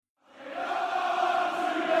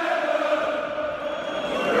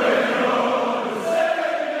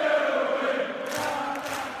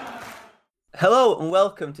Hello and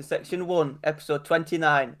welcome to Section 1, Episode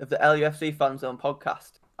 29 of the LUFC Fan Zone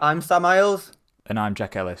podcast. I'm Sam Isles. And I'm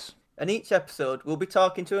Jack Ellis. And each episode we'll be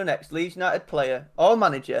talking to an ex-Leeds United player or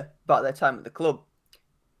manager about their time at the club.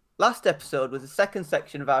 Last episode was the second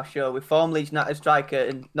section of our show with former Leeds United striker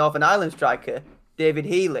and Northern Ireland striker David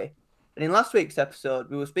Healy. And in last week's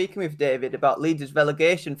episode we were speaking with David about Leeds'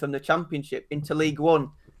 relegation from the Championship into League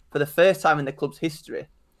One for the first time in the club's history.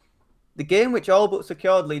 The game which all but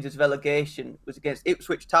secured Leeds' relegation was against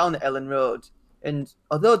Ipswich Town at Ellen Road, and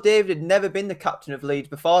although David had never been the captain of Leeds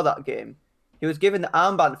before that game, he was given the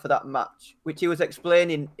armband for that match, which he was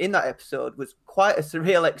explaining in that episode was quite a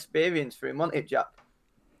surreal experience for him, wasn't it, Jack?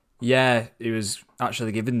 Yeah, he was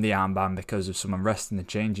actually given the armband because of some unrest in the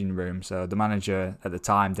changing room, so the manager at the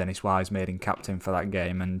time, Dennis Wise, made him captain for that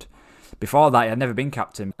game, and before that he had never been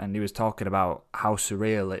captain, and he was talking about how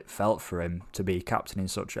surreal it felt for him to be captain in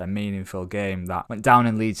such a meaningful game that went down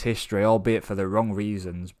in Leeds history, albeit for the wrong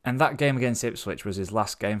reasons. And that game against Ipswich was his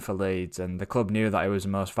last game for Leeds, and the club knew that he was the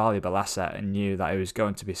most valuable asset and knew that he was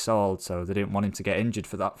going to be sold, so they didn't want him to get injured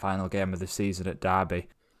for that final game of the season at Derby.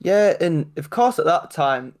 Yeah, and of course at that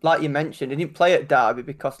time, like you mentioned, he didn't play at Derby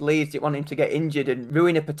because Leeds didn't want him to get injured and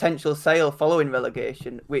ruin a potential sale following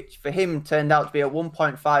relegation, which for him turned out to be a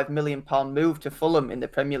 £1.5 million move to Fulham in the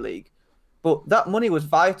Premier League. But that money was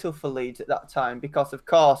vital for Leeds at that time because, of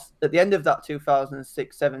course, at the end of that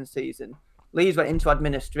 2006-07 season, Leeds went into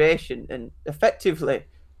administration and effectively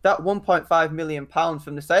that £1.5 million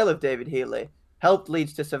from the sale of David Healy helped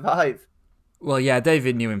Leeds to survive. Well, yeah,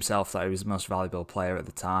 David knew himself that he was the most valuable player at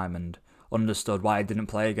the time and understood why he didn't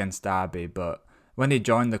play against Derby, but when he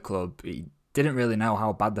joined the club, he didn't really know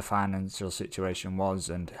how bad the financial situation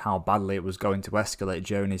was and how badly it was going to escalate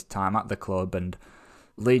during his time at the club, and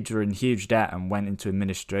Leeds were in huge debt and went into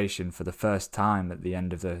administration for the first time at the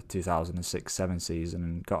end of the 2006-07 season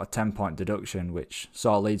and got a 10-point deduction, which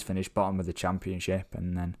saw Leeds finish bottom of the Championship,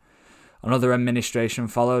 and then another administration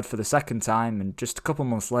followed for the second time, and just a couple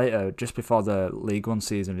months later, just before the League One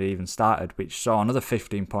season had even started, which saw another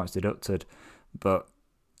 15 points deducted. But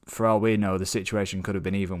for all we know, the situation could have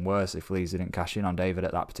been even worse if Leeds didn't cash in on David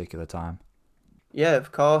at that particular time. Yeah,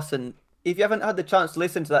 of course. And if you haven't had the chance to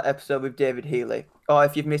listen to that episode with David Healy, or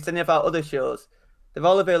if you've missed any of our other shows, they're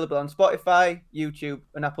all available on Spotify, YouTube,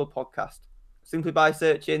 and Apple Podcast, simply by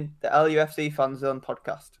searching the LUFC Fan Zone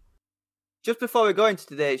podcast. Just before we go into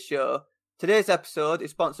today's show, today's episode is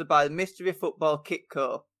sponsored by the Mystery Football Kit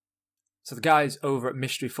Co. So the guys over at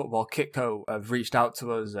Mystery Football Kit Co have reached out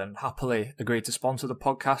to us and happily agreed to sponsor the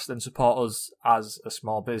podcast and support us as a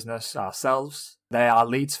small business ourselves. They are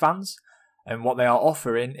Leeds fans, and what they are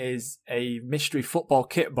offering is a Mystery Football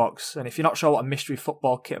Kit Box. And if you're not sure what a Mystery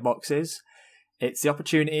Football Kit Box is, it's the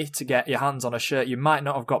opportunity to get your hands on a shirt you might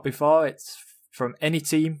not have got before. It's from any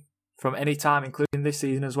team, from any time, including this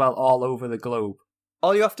season as well, all over the globe.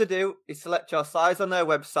 All you have to do is select your size on their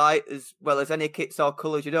website, as well as any kits or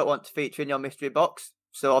colours you don't want to feature in your mystery box.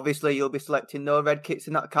 So obviously you'll be selecting no red kits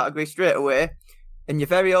in that category straight away. And your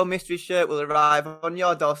very own mystery shirt will arrive on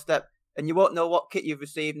your doorstep, and you won't know what kit you've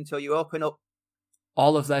received until you open up.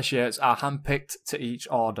 All of their shirts are handpicked to each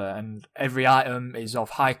order, and every item is of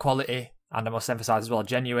high quality, and I must emphasise as well,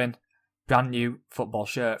 genuine, brand new football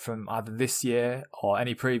shirt from either this year or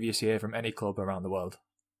any previous year from any club around the world.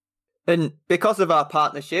 And because of our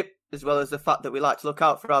partnership, as well as the fact that we like to look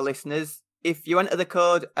out for our listeners, if you enter the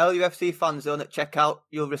code LUFC FanZone at checkout,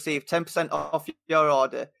 you'll receive 10% off your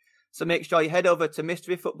order. So make sure you head over to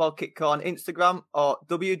Mystery Football Kit Co on Instagram or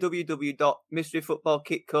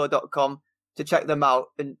www.mysteryfootballkitco.com to check them out,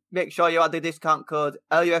 and make sure you add the discount code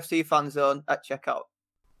LUFC FanZone at checkout.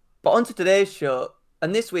 But on to today's show,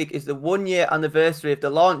 and this week is the 1 year anniversary of the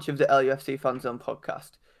launch of the LUFC FanZone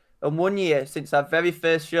podcast, and 1 year since our very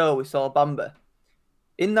first show with Saul Bamba.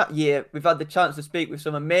 In that year, we've had the chance to speak with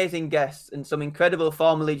some amazing guests and some incredible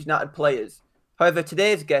former Leeds United players. However,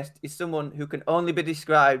 today's guest is someone who can only be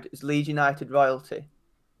described as Leeds United royalty.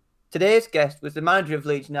 Today's guest was the manager of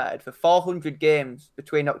Leeds United for 400 games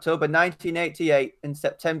between October 1988 and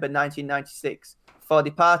September 1996, before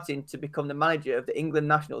departing to become the manager of the England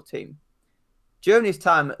national team. During his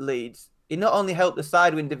time at Leeds, he not only helped the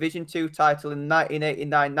side win Division 2 title in the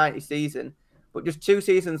 1989-90 season, but just 2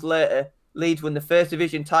 seasons later, Leeds won the First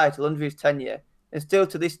Division title under his tenure, and still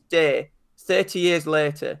to this day, 30 years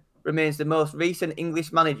later, remains the most recent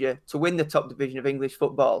English manager to win the top division of English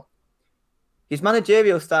football. His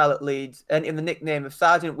managerial style at Leeds earned him the nickname of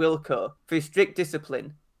Sergeant Wilco for his strict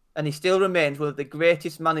discipline, and he still remains one of the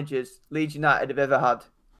greatest managers Leeds United have ever had.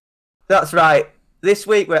 That's right. This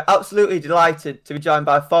week, we're absolutely delighted to be joined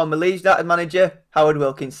by former Leeds United manager, Howard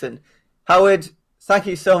Wilkinson. Howard, thank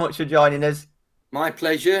you so much for joining us. My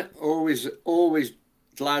pleasure. Always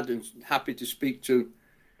glad and happy to speak to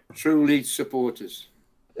true Leeds supporters.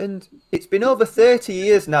 And it's been over 30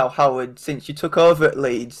 years now, Howard, since you took over at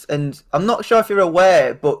Leeds. And I'm not sure if you're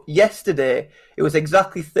aware, but yesterday it was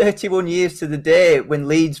exactly 31 years to the day when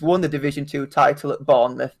Leeds won the Division 2 title at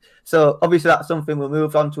Bournemouth. So obviously that's something we'll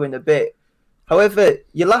move on to in a bit. However,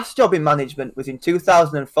 your last job in management was in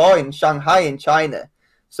 2004 in Shanghai in China.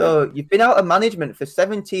 So you've been out of management for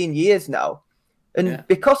 17 years now. And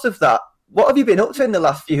because of that, what have you been up to in the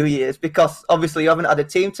last few years? Because obviously you haven't had a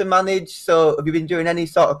team to manage. So have you been doing any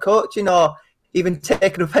sort of coaching or even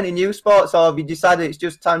taking up any new sports? Or have you decided it's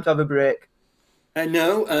just time to have a break?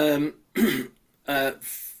 No.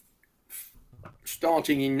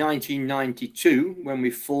 Starting in 1992, when we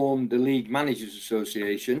formed the League Managers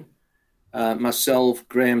Association, myself,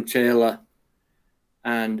 Graham Taylor,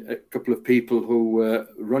 and a couple of people who were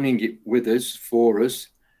running it with us, for us.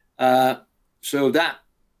 So that,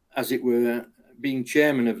 as it were, being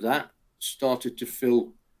chairman of that, started to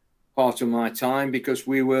fill part of my time because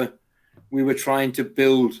we were trying to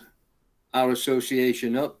build our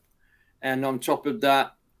association up. And on top of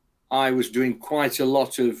that, I was doing quite a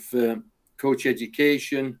lot of coach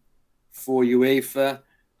education for UEFA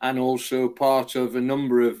and also part of a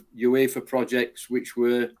number of UEFA projects which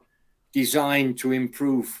were designed to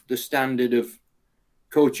improve the standard of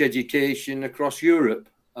coach education across Europe,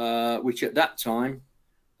 which at that time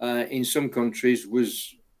in some countries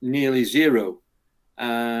was nearly zero.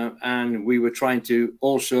 And we were trying to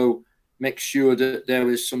also make sure that there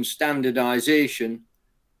was some standardization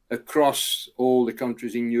across all the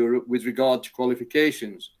countries in Europe with regard to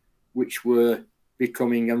qualifications, which were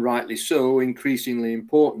becoming, and rightly so, increasingly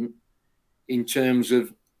important in terms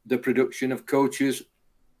of the production of coaches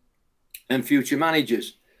and future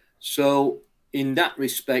managers. So in that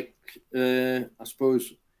respect, I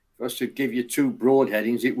suppose for us to give you two broad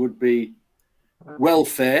headings, it would be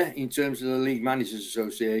welfare in terms of the League Managers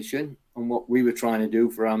Association and what we were trying to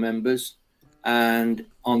do for our members. And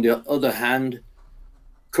on the other hand,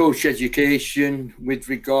 coach education with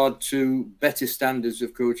regard to better standards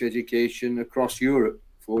of coach education across Europe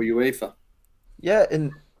for UEFA. Yeah,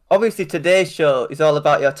 and obviously today's show is all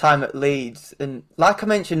about your time at Leeds. And like I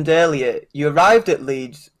mentioned earlier, you arrived at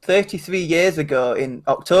Leeds 33 years ago in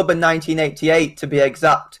October 1988 to be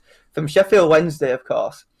exact, from Sheffield Wednesday, of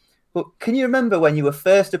course. But can you remember when you were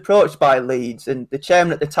first approached by Leeds and the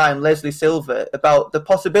chairman at the time, Leslie Silver, about the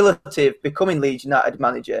possibility of becoming Leeds United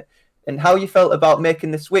manager and how you felt about making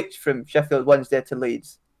the switch from Sheffield Wednesday to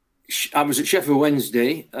Leeds? I was at Sheffield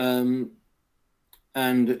Wednesday and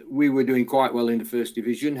we were doing quite well in the first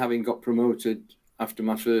division, having got promoted after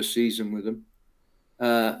my first season with them.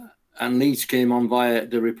 And Leeds came on via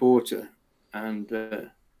the reporter and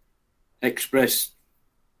expressed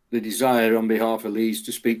the desire on behalf of Leeds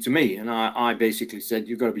to speak to me. And I basically said,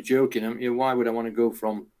 you've got to be joking, haven't you? Why would I want to go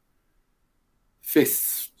from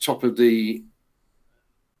fifth top of the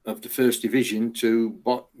first division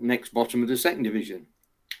to next bottom of the second division?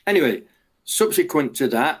 Anyway, subsequent to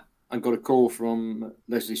that, I got a call from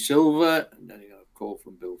Leslie Silver, and then I got a call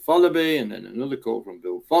from Bill Follaby, and then another call from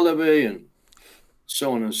Bill Follaby, and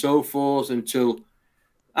so on and so forth, until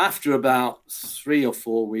after about 3 or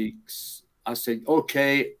 4 weeks, I said,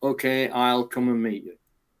 okay, I'll come and meet you.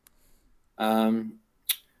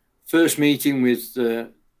 First meeting with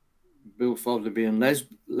Bill Follaby and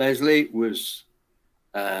Leslie was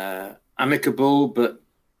amicable, but,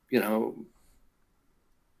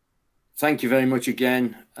 thank you very much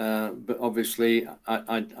again. But obviously,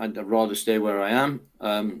 I'd rather stay where I am.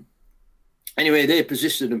 Anyway, they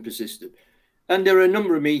persisted. And there were a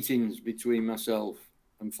number of meetings between myself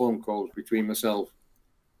and phone calls between myself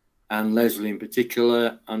and Leslie in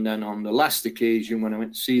particular. And then on the last occasion, when I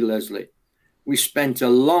went to see Leslie, we spent a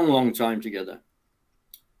long, long time together.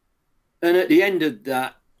 And at the end of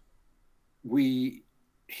that,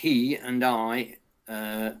 he and I,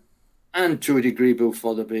 and to a degree Bill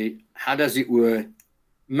Follaby, had, as it were,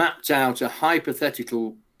 mapped out a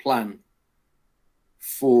hypothetical plan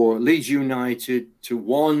for Leeds United to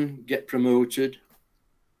 1, get promoted,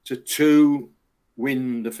 to 2,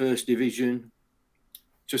 win the first division,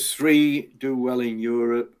 to 3, do well in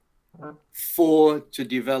Europe, 4, to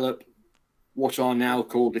develop what are now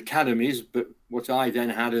called academies, but what I then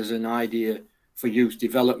had as an idea for youth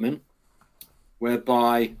development,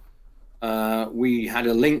 whereby we had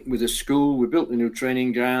a link with a school. We built a new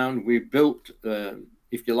training ground. We built,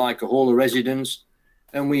 if you like, a hall of residence.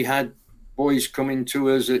 And we had boys coming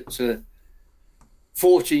to us at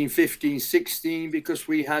 14, 15, 16 because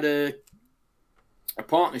we had a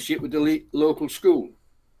partnership with the local school.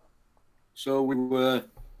 So we were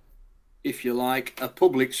if you like, a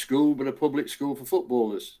public school, but a public school for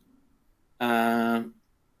footballers. And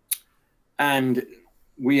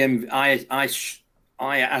I,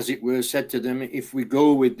 as it were, said to them, if we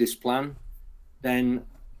go with this plan, then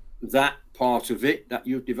that part of it, that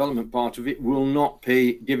youth development part of it, will not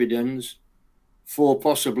pay dividends for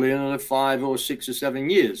possibly another 5 or 6 or 7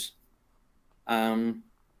 years. And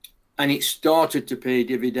it started to pay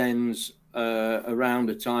dividends around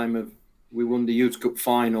the time of we won the Youth Cup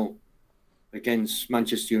final against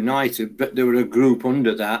Manchester United, but there were a group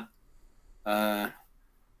under that,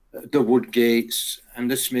 the Woodgates and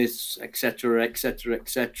the Smiths, etc., etc.,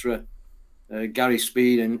 etc. Gary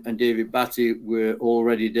Speed and David Batty were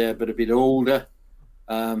already there, but a bit older.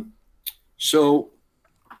 So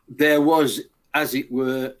there was, as it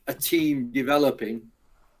were, a team developing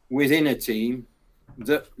within a team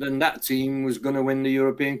that team was going to win the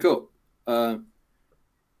European Cup.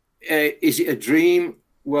 Is it a dream?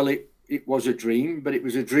 Well, it was a dream, but it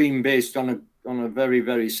was a dream based on a very,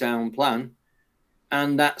 very sound plan.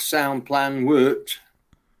 And that sound plan worked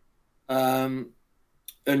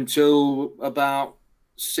until about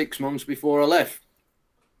 6 months before I left,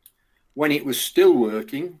 when it was still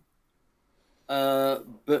working.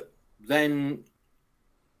 But then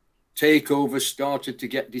takeovers started to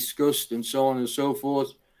get discussed and so on and so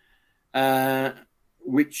forth,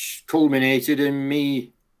 which culminated in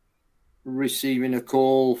me receiving a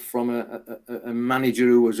call from a manager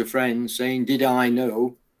who was a friend saying, did I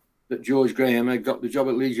know that George Graham had got the job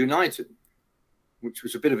at Leeds United, which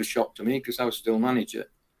was a bit of a shock to me because I was still manager.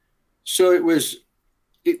 So it was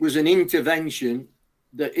an intervention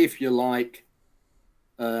that, if you like,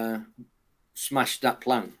 smashed that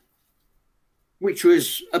plan, which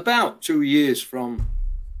was about 3 years from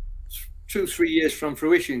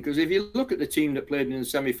fruition. Because if you look at the team that played in the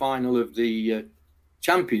semi-final of the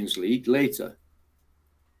Champions League later,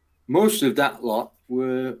 most of that lot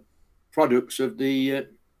were products of the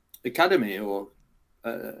academy, or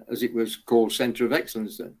as it was called, Centre of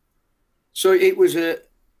Excellence then. So it was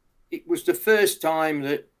the first time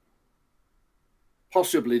that,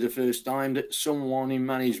 possibly the first time, that someone in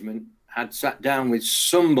management had sat down with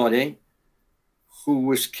somebody who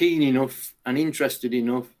was keen enough and interested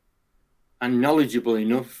enough and knowledgeable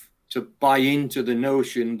enough to buy into the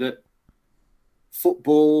notion that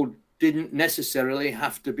football didn't necessarily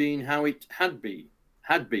have to be how it had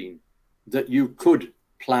been, that you could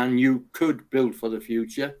plan, you could build for the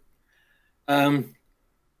future. And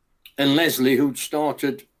Leslie, who'd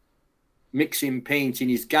started mixing paint in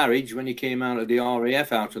his garage when he came out of the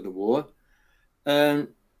RAF out of the war,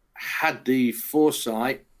 had the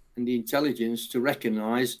foresight and the intelligence to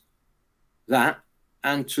recognise that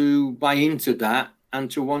and to buy into that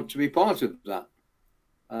and to want to be part of that.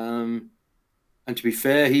 And to be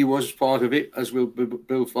fair, he was part of it, as will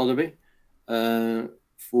Bill Fotherby,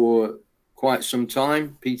 for quite some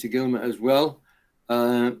time, Peter Gilmert as well,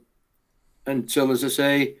 until, as I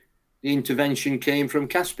say, the intervention came from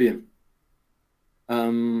Caspian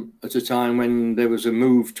at a time when there was a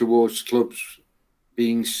move towards clubs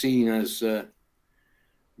being seen as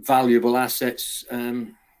valuable assets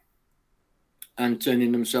and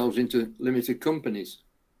turning themselves into limited companies.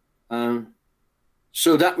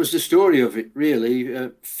 So that was the story of it, really.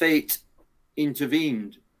 Fate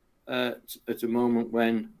intervened at a moment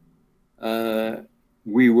when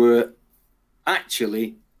we were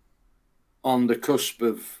actually on the cusp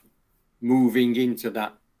of moving into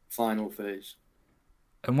that final phase.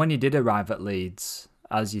 And when you did arrive at Leeds,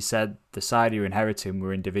 as you said, the side you were inheriting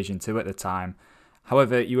were in Division 2 at the time.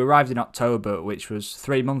 However, you arrived in October, which was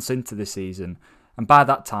 3 months into the season. And by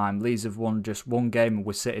that time, Leeds have won just one game and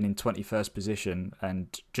were sitting in 21st position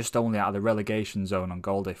and just only out of the relegation zone on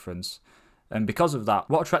goal difference. And because of that,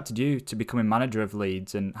 what attracted you to becoming manager of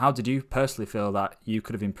Leeds, and how did you personally feel that you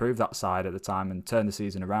could have improved that side at the time and turned the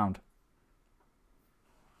season around?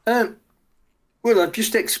 Well, I've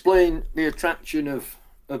just explained the attraction of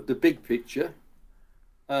the big picture.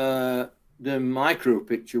 The micro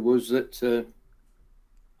picture was that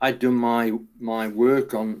I'd done my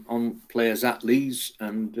work on players at Leeds,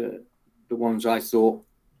 and the ones I thought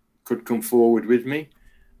could come forward with me,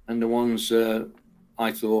 and the ones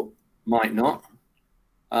I thought might not.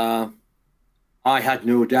 I had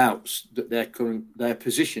no doubts that their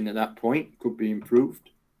position at that point could be improved.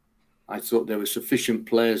 I thought there were sufficient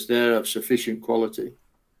players there of sufficient quality.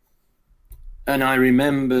 And I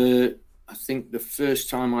remember, I think the first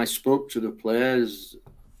time I spoke to the players,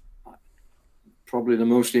 probably the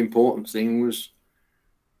most important thing was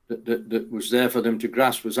that was there for them to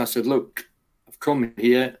grasp was, I said, look, I've come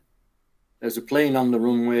here. There's a plane on the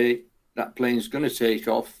runway. That plane's going to take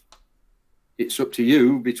off. it's up to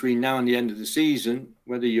you between now and the end of the season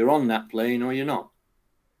whether you're on that plane or you're not.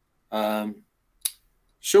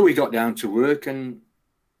 So we got down to work, and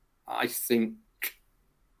I think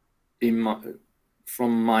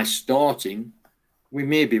from my starting, we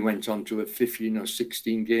maybe went on to a 15 or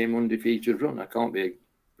 16 game undefeated run. I can't be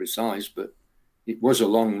precise, but it was a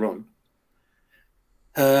long run.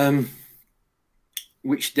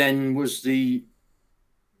 Which then was,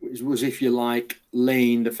 if you like,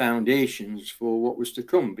 laying the foundations for what was to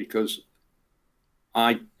come, because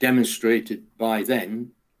I demonstrated by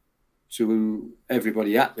then to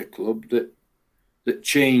everybody at the club that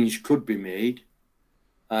change could be made.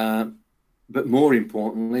 But more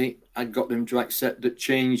importantly, I got them to accept that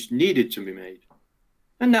change needed to be made.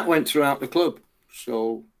 And that went throughout the club.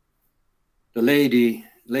 So the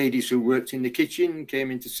ladies who worked in the kitchen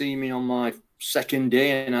came in to see me on my second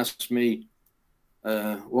day and asked me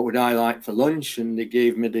what would I like for lunch. And they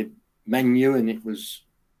gave me the menu, and it was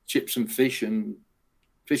chips and fish and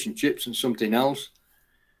chips and something else.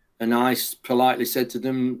 And I politely said to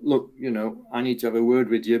them, look, I need to have a word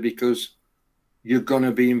with you because you're going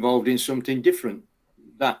to be involved in something different.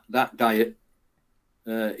 That diet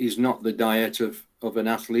is not the diet of an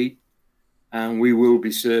athlete, and we will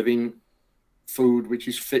be serving food which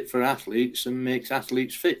is fit for athletes and makes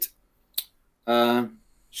athletes fit.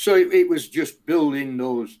 So it was just building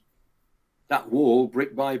that wall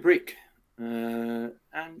brick by brick, and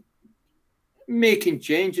making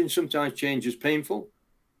change. And sometimes change is painful,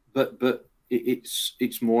 but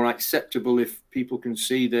it's more acceptable if people can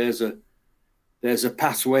see there's a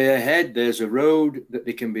pathway ahead, there's a road, that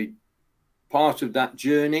they can be part of that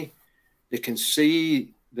journey. They can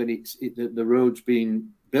see that that the road's being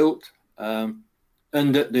built, and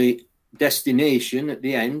that the destination at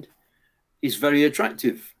the end is very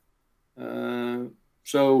attractive.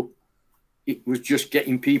 So it was just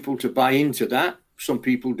getting people to buy into that. Some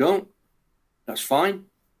people don't. That's fine.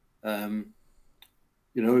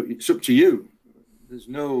 It's up to you. There's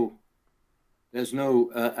no,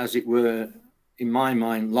 as it were, in my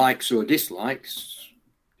mind, likes or dislikes.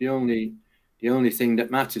 The only thing that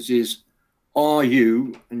matters is, are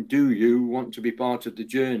you and do you want to be part of the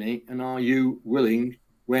journey, and are you willing,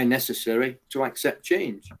 where necessary, to accept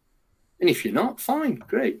change? And if you're not, fine,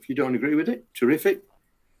 great. If you don't agree with it, terrific.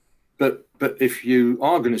 But if you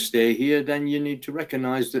are going to stay here, then you need to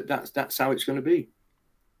recognise that that's how it's going to be.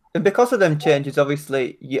 And because of them changes,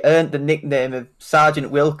 obviously, you earned the nickname of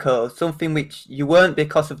Sergeant Wilco, something which you weren't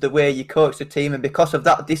because of the way you coached the team and because of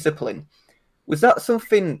that discipline. Was that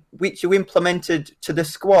something which you implemented to the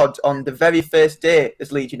squad on the very first day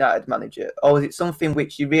as Leeds United manager? Or was it something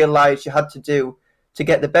which you realised you had to do to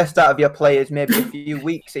get the best out of your players maybe a few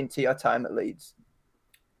weeks into your time at Leeds?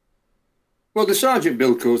 Well, the Sergeant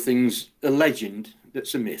Bilko thing's a legend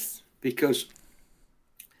that's a myth, because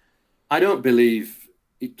I don't believe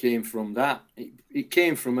it came from that. It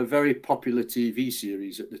came from a very popular TV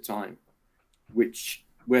series at the time,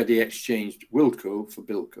 where they exchanged Wilco for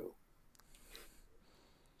Bilko.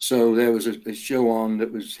 So there was a show on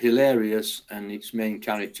that was hilarious, and its main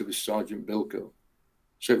character was Sergeant Bilko.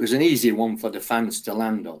 So it was an easy one for the fans to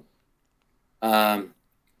land on.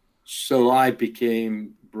 So I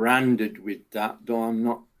became branded with that, though I'm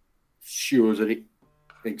not sure that it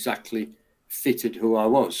exactly fitted who I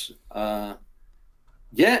was. I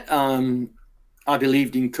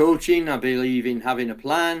believed in coaching. I believe in having a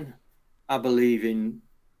plan. I believe in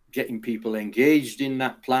getting people engaged in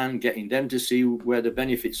that plan, getting them to see where the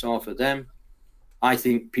benefits are for them. I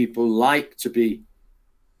think people like to be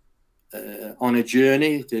on a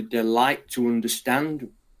journey. They like to understand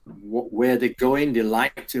where they're going. They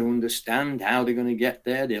like to understand how they're going to get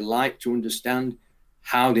there. They like to understand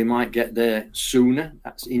how they might get there sooner.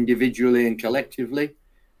 That's individually and collectively.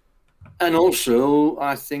 And also,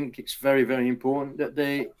 I think it's very, very important that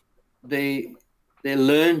they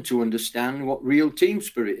learn to understand what real team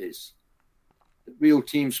spirit is. Real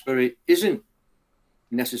team spirit isn't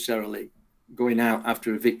necessarily going out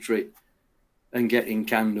after a victory and getting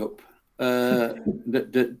canned up.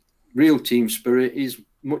 That real team spirit is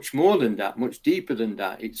much more than that, much deeper than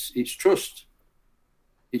that. It's trust,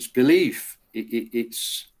 it's belief,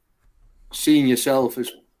 it's seeing yourself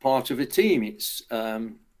as part of a team. It's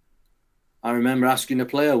I remember asking a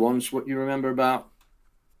player once, what do you remember about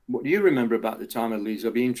the time at Leeds?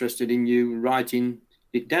 I'd be interested in you writing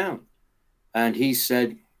it down. And he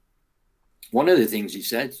said, one of the things he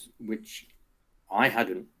said, which I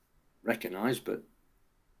hadn't recognised, but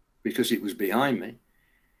because it was behind me,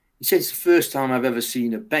 he said, it's the first time I've ever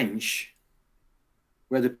seen a bench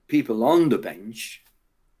where the people on the bench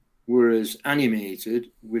were as animated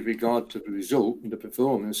with regard to the result and the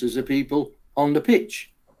performance as the people on the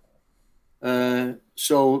pitch.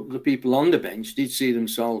 So the people on the bench did see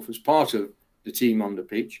themselves as part of the team on the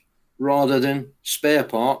pitch rather than spare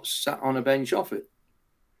parts sat on a bench off it.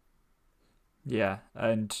 Yeah,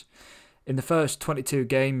 and in the first 22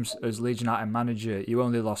 games as Leeds United manager, you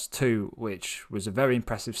only lost 2, which was a very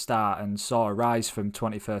impressive start and saw a rise from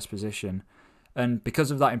 21st position. And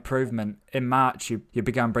because of that improvement, in March you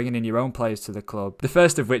began bringing in your own players to the club. The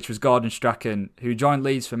first of which was Gordon Strachan, who joined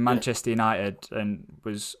Leeds from Manchester United and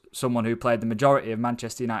was someone who played the majority of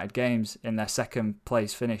Manchester United games in their second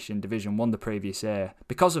place finish in Division 1 the previous year.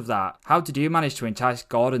 Because of that, how did you manage to entice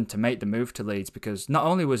Gordon to make the move to Leeds? Because not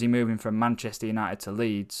only was he moving from Manchester United to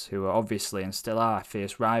Leeds, who are obviously and still are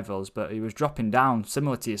fierce rivals, but he was dropping down,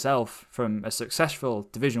 similar to yourself, from a successful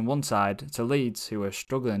Division 1 side to Leeds, who are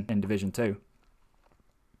struggling in Division 2.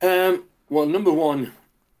 Well, number one,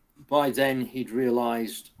 by then he'd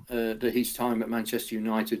realised that his time at Manchester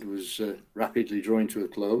United was rapidly drawing to a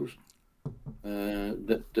close.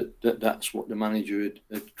 That's what the manager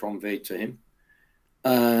had conveyed to him.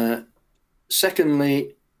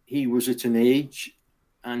 Secondly, he was at an age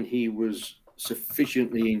and he was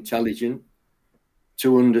sufficiently intelligent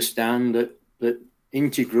to understand that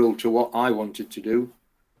integral to what I wanted to do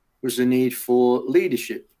was the need for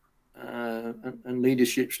leadership. And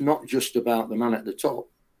leadership's not just about the man at the top.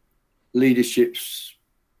 Leadership's,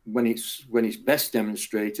 when it's best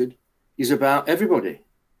demonstrated, is about everybody.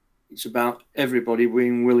 It's about everybody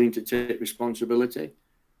being willing to take responsibility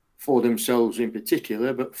for themselves in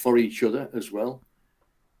particular, but for each other as well.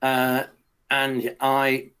 And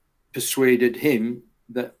I persuaded him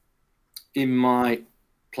that in my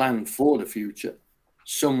plan for the future,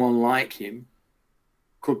 someone like him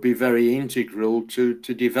could be very integral to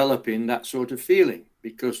developing that sort of feeling,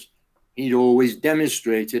 because he'd always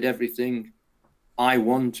demonstrated everything I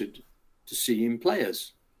wanted to see in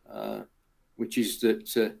players, which is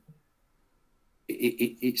that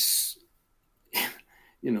it's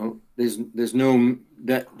there's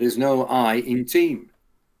no I in team,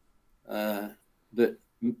 that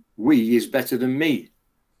we is better than me,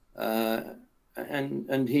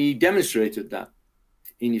 and he demonstrated that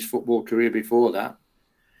in his football career before that.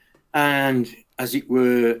 And as it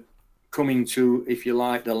were, coming to, if you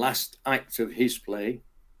like, the last act of his play,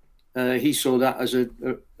 he saw that as a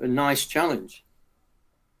nice challenge,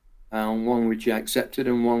 and one which he accepted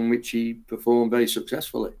and one which he performed very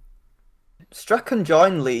successfully. Strachan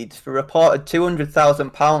joined Leeds for reported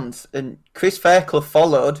 £200,000, and Chris Fairclough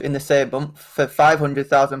followed in the same month for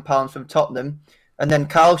 £500,000 from Tottenham, and then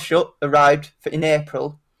Carl Schutt arrived in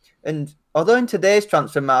April. And although in today's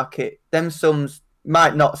transfer market, them sums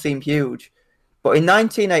might not seem huge, but in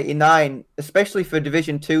 1989, especially for a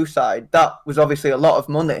Division 2 side, that was obviously a lot of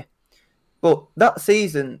money. But that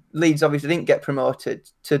season, Leeds obviously didn't get promoted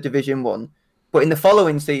to Division 1. But in the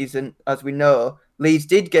following season, as we know, Leeds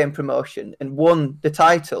did gain promotion and won the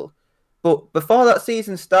title. But before that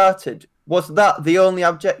season started, was that the only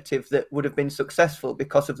objective that would have been successful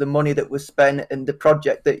because of the money that was spent and the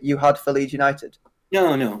project that you had for Leeds United?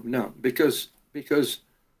 No, because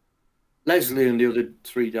Leslie and the other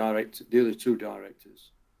two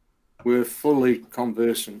directors were fully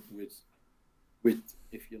conversant with,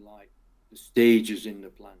 if you like, the stages in the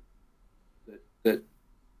plan. That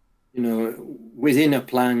within a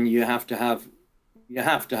plan you have to have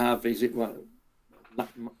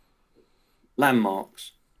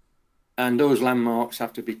landmarks, and those landmarks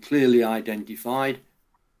have to be clearly identified,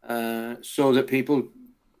 so that people,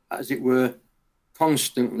 as it were,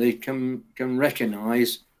 constantly can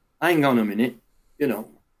recognise, hang on a minute,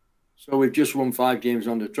 so we've just won 5 games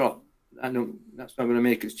on the trot. That's not going to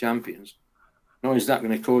make us champions, nor is that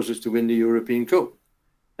going to cause us to win the European Cup.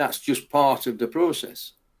 That's just part of the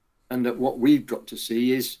process, and that what we've got to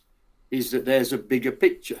see is that there's a bigger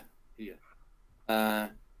picture here,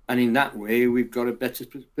 and in that way we've got a better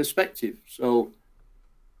perspective. So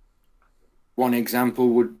one example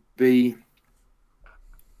would be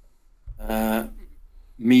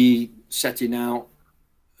me setting out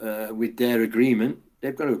with their agreement.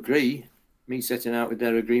 They've got to agree. Me setting out with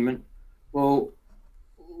their agreement. Well,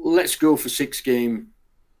 let's go for 6-game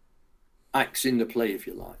acts in the play, if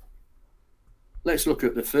you like. Let's look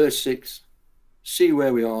at the first 6, see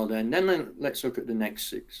where we are then. Then let's look at the next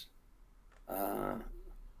 6,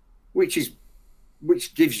 which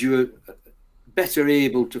gives you a better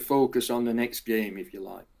able to focus on the next game, if you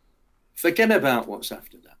like. Forget about what's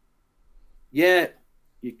after that. Yeah,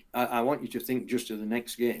 I want you to think just of the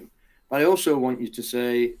next game, but I also want you to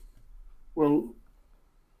say, well,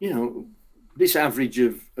 this average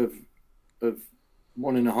of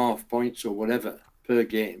 1.5 points or whatever per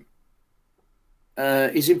game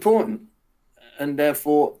is important, and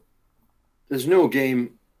therefore there's no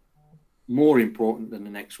game more important than the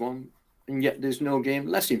next one, and yet there's no game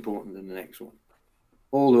less important than the next one.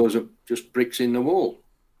 All those are just bricks in the wall,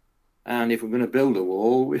 and if we're going to build a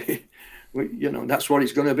wall, that's what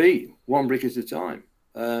it's going to be, one brick at a time.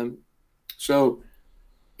 So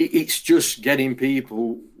it's just getting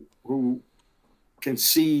people who can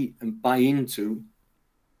see and buy into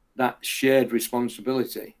that shared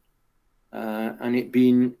responsibility, and it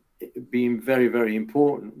being very, very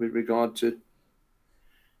important with regard to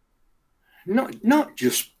not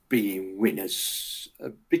just being winners,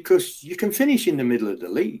 because you can finish in the middle of the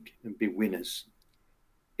league and be winners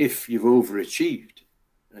if you've overachieved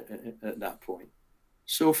at that point.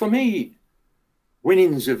 So for me,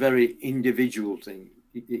 winning is a very individual thing.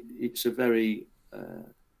 It's a very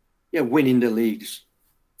winning the leagues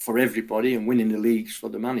for everybody and winning the leagues for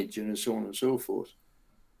the manager and so on and so forth.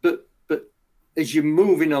 But as you're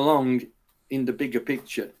moving along in the bigger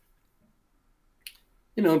picture,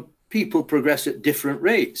 people progress at different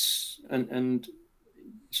rates, and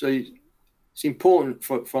so it's important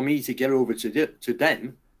for me to get over to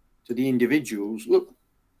them, to the individuals. Look,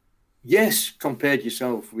 yes, compared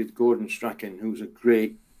yourself with Gordon Strachan, who's a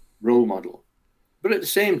great role model, but at the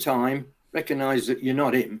same time, recognise that you're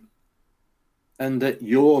not him, and that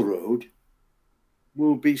your road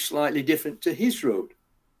will be slightly different to his road.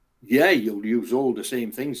 Yeah, you'll use all the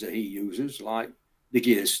same things that he uses, like the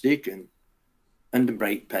gear stick and the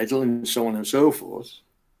brake pedal and so on and so forth.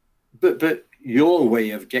 But your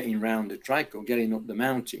way of getting around the track or getting up the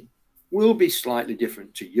mountain will be slightly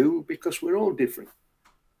different to you, because we're all different.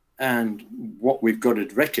 And what we've got to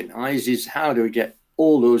recognise is, how do we get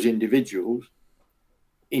all those individuals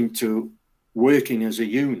into working as a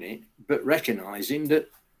unit, but recognising that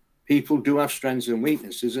people do have strengths and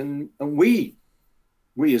weaknesses, and we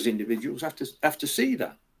as individuals have to see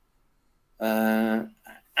that,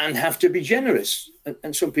 and have to be generous.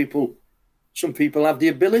 And some people have the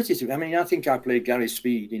ability to. I mean, I think I played Gary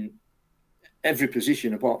Speed in every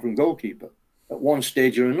position apart from goalkeeper at one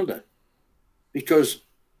stage or another, because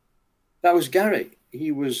that was Gary.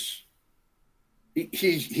 He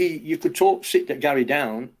you could sit Gary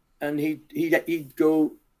down, and he'd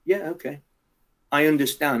go, yeah, okay, I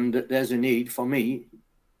understand that there's a need for me.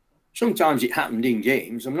 Sometimes it happened in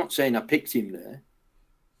games. I'm not saying I picked him there,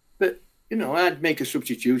 but I'd make a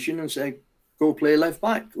substitution and say, go play left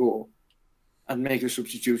back, or I'd make a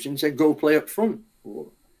substitution and say, go play up front, or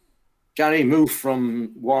Gary moved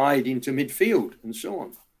from wide into midfield, and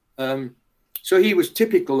so on. So he was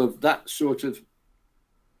typical of that sort of,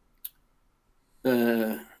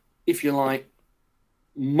 if you like,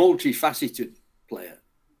 multifaceted player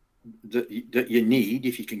that you need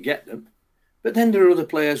if you can get them. But then there are other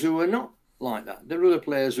players who are not like that. There are other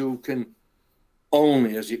players who can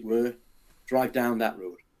only, as it were, drive down that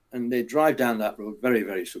road. And they drive down that road very,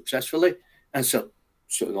 very successfully. And so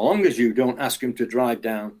long as you don't ask them to drive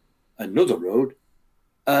down another road,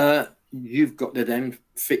 you've got to then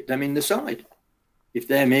fit them in the side if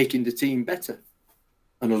they're making the team better.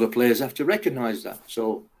 And other players have to recognise that.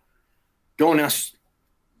 So don't ask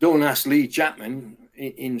Lee Chapman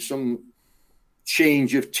in some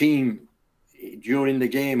change of team during the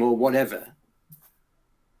game or whatever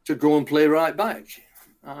to go and play right back.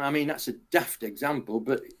 I mean, that's a daft example,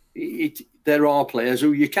 but there are players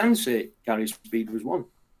who you can say Gary Speed was one.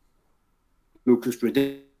 Lucas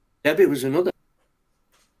Radebe was another.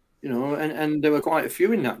 And there were quite a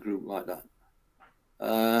few in that group like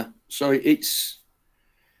that. So it's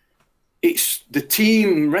the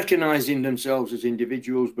team recognising themselves as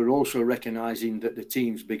individuals, but also recognising that the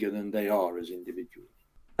team's bigger than they are as individuals.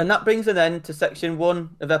 And that brings an end to section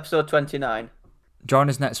 1 of episode 29. Join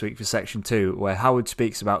us next week for section 2, where Howard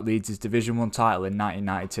speaks about Leeds' Division 1 title in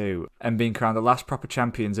 1992 and being crowned the last proper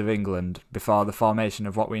champions of England before the formation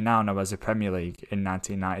of what we now know as the Premier League in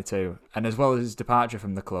 1992, and as well as his departure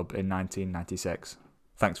from the club in 1996.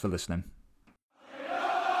 Thanks for listening.